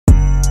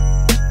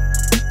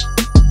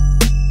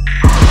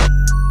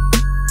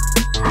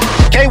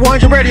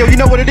K-100 Radio, you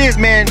know what it is,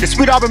 man. The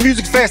Sweet Auburn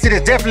Music Fest, it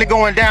is definitely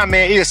going down,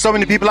 man. There's so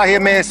many people out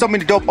here, man. So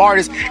many dope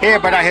artists.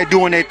 Everybody out here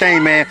doing their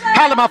thing, man.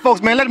 Holla my folks,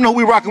 man. Let them know who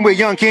we rocking with,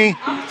 Young King.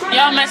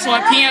 Y'all messing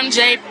with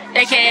PMJ,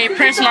 a.k.a.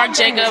 Prince Marc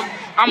Jakob.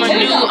 I'm a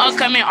new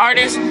upcoming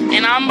artist,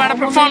 and I'm about to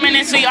perform in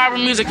the Sweet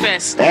Auburn Music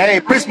Fest.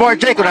 Hey, Prince Marc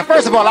Jakob. Now,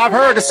 first of all, I've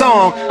heard the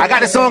song. I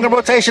got the song in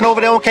rotation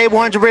over there on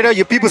K-100 Radio.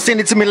 Your people sent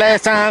it to me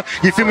last time.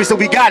 You feel me? So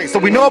we got it. So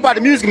we know about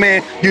the music,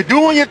 man. You're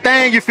doing your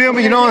thing. You feel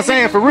me? You know what I'm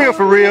saying? For real,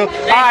 for real.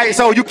 All right,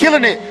 so you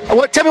killing it.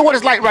 Tell me what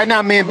it's like right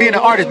now, man, being an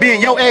artist,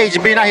 being your age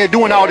and being out here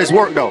doing all this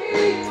work, though.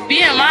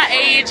 Being my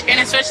age,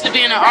 and especially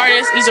being an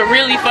artist, is a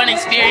really fun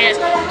experience.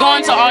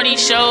 Going to all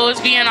these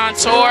shows, being on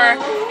tour,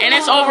 and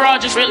it's overall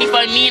just really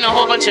fun. Meeting a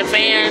whole bunch of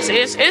fans.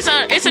 It's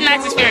a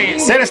nice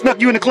experience. They done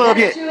snuck you in the club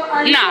yet?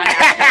 Nah.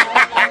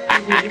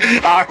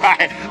 All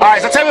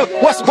right. So tell me,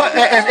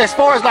 as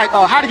far as like,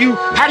 how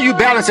do you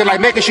balance it? Like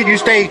making sure you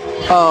stay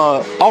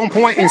on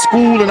point in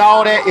school and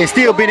all that, and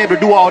still being able to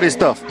do all this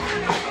stuff.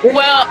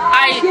 Well,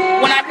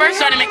 when I first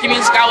started making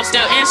music, I was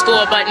still in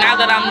school, but now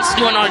that I'm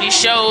doing all these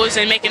shows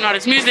and making all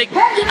this music,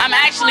 I'm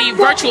actually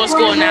virtual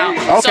school now.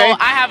 Okay. So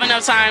I have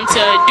enough time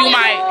to do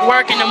my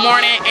work in the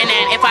morning, and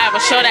then if I have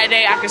a show that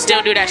day, I can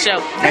still do that show.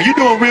 And you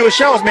doing real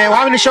shows, man.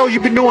 How many shows you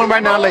been doing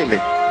right now lately?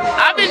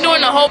 I've been doing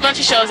a whole bunch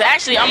of shows.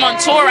 Actually, I'm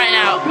on tour right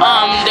now.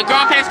 The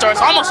Growing Pain Store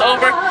is almost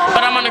over,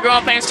 but I'm on the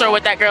Growing Pain Store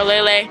with that girl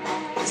Lele.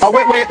 Oh,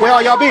 wait, where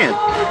all y'all been?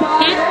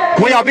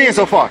 Where y'all been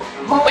so far?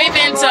 We've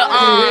been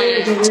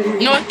to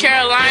North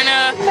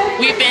Carolina.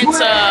 We've been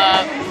to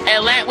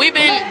Atlanta. We've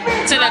been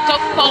to the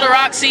Coca-Cola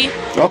Roxy.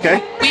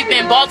 Okay. We've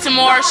been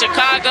Baltimore,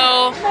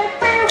 Chicago.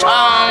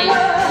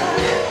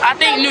 I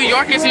think New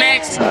York is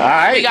next. All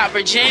right. We got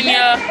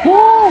Virginia.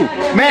 Woo!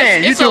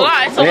 Man, it's a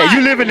lot. It's a lot.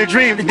 You living the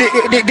dream.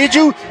 Did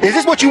you? Is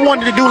this what you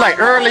wanted to do like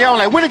early on?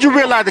 Like when did you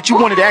realize that you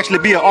wanted to actually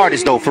be an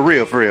artist though? For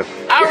real, for real.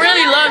 I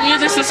really love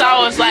music since I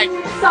was like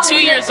 2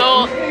 years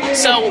old.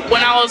 So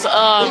when I was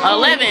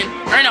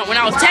when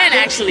I was 10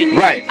 actually,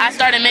 right, I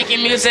started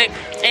making music,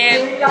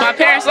 and my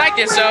parents liked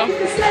it, so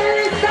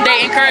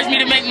they encouraged me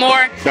to make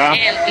more.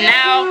 And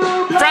now,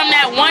 from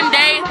that one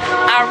day,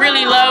 I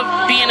really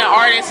love being an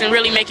artist and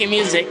really making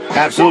music.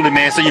 Absolutely,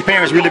 man. So your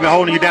parents really been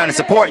holding you down and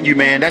supporting you,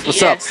 man. That's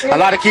what's up. A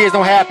lot of kids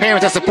don't have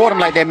parents that support them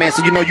like that, man.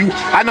 So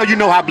I know you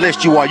know how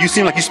blessed you are. You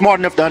seem like you're smart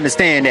enough to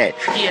understand that.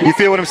 Yeah. You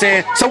feel what I'm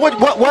saying? So what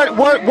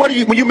do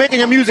you, when you're making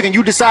your music and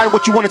you decide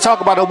what you want to talk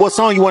about or what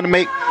song you want to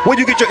make, where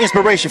do you get your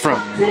inspiration from?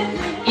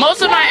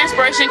 Most of my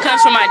inspiration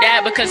comes from my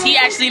dad because he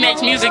actually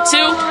makes music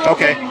too.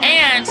 Okay.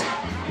 And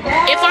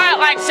if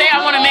I say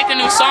I want to make a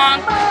new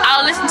song,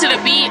 I'll listen to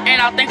the beat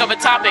and I'll think of a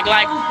topic.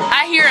 Like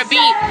I hear a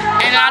beat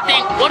and I'll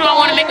think, what do I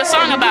want to make a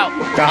song about?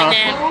 And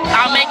then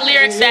I'll make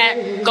lyrics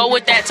that go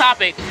with that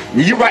topic.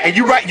 You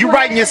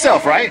writing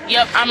yourself, right?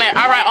 Yep,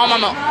 I write all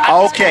my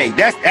own. Okay,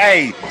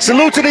 hey,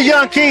 salute to the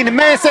Young King. The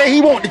man said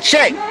he want the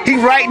check.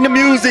 He writing the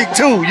music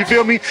too. You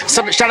feel me?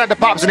 So, shout out to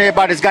Pops and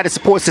everybody that's got a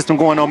support system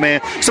going on,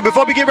 man. So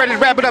before we get ready to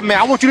wrap it up, man,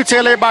 I want you to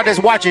tell everybody that's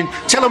watching,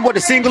 tell them what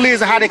the single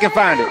is and how they can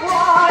find it.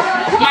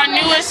 My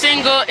newest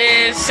single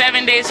is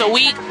 7 Days a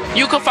Week.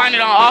 You can find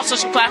it on all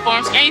social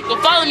platforms, and you can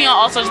follow me on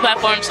all social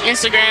platforms,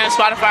 Instagram,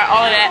 Spotify,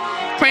 all of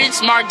that.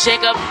 Prince Marc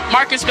Jakob.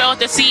 Marc is spelled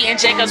with the C and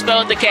Jacob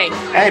spelled with the K.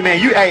 Hey man,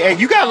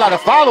 you got a lot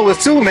of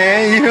followers too,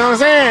 man. You know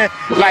what I'm saying?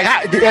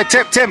 Like,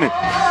 tell me.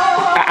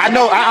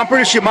 I'm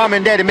pretty sure mom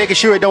and daddy making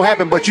sure it don't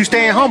happen, but you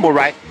staying humble,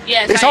 right?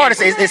 Yes. It's hard to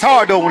say. It's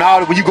hard though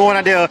when you going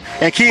out there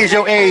and kids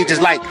your age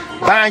is like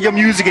buying your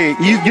music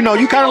and you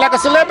kind of like a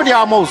celebrity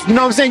almost. You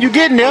know what I'm saying? You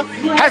getting there.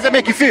 How does that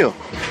make you feel?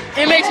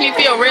 It makes me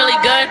feel really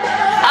good.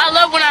 I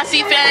love when I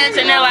see fans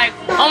and they're like,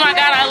 oh my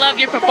God, I love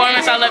your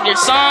performance, I love your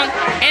song,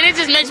 and it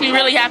just makes me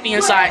really happy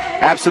inside.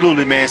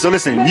 Absolutely, man. So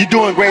listen, you're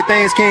doing great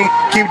things, King.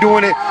 Keep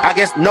doing it. I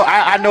guess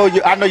I know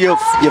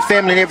your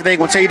family and everything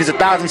gonna tell you this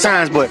 1,000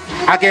 times, but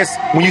I guess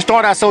when you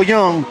start out so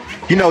young,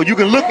 you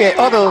can look at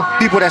other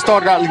people that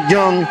started out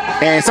young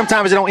and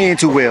sometimes it don't end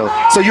too well.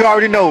 So you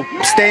already know,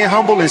 staying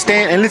humble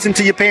and listen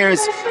to your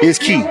parents is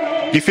key.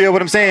 You feel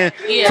what I'm saying?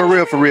 Yeah. For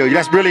real.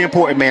 That's really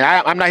important, man.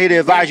 I'm not here to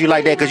advise you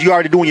like that because you're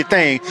already doing your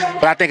thing.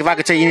 But I think if I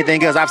could tell you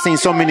anything else, I've seen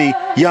so many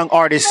young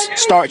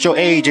artists start your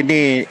age and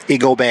then it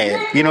go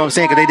bad. You know what I'm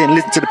saying? Because they didn't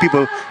listen to the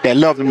people that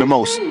love them the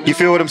most. You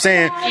feel what I'm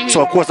saying? Mm-hmm.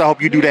 So, of course, I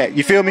hope you do that.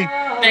 You feel me?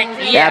 Thank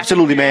you. Yeah.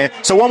 Absolutely, man.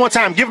 So one more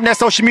time, give them that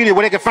social media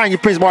where they can find you,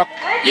 Prince Marc.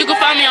 You can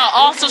find me on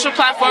all social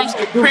platforms,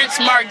 Prince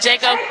Marc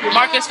Jakob.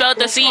 Marc is spelled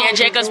with the C and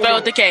Jacob spelled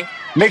with the K.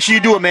 Make sure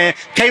you do it, man.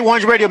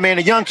 K-100 Radio, man.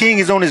 The Young King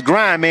is on his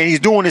grind, man. He's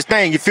doing his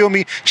thing. You feel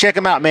me? Check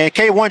him out, man.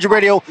 K-100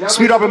 Radio,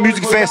 Sweet Auburn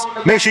Music Fest.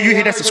 Make sure you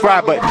hit that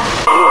subscribe button.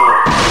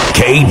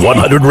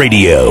 K-100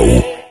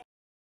 Radio.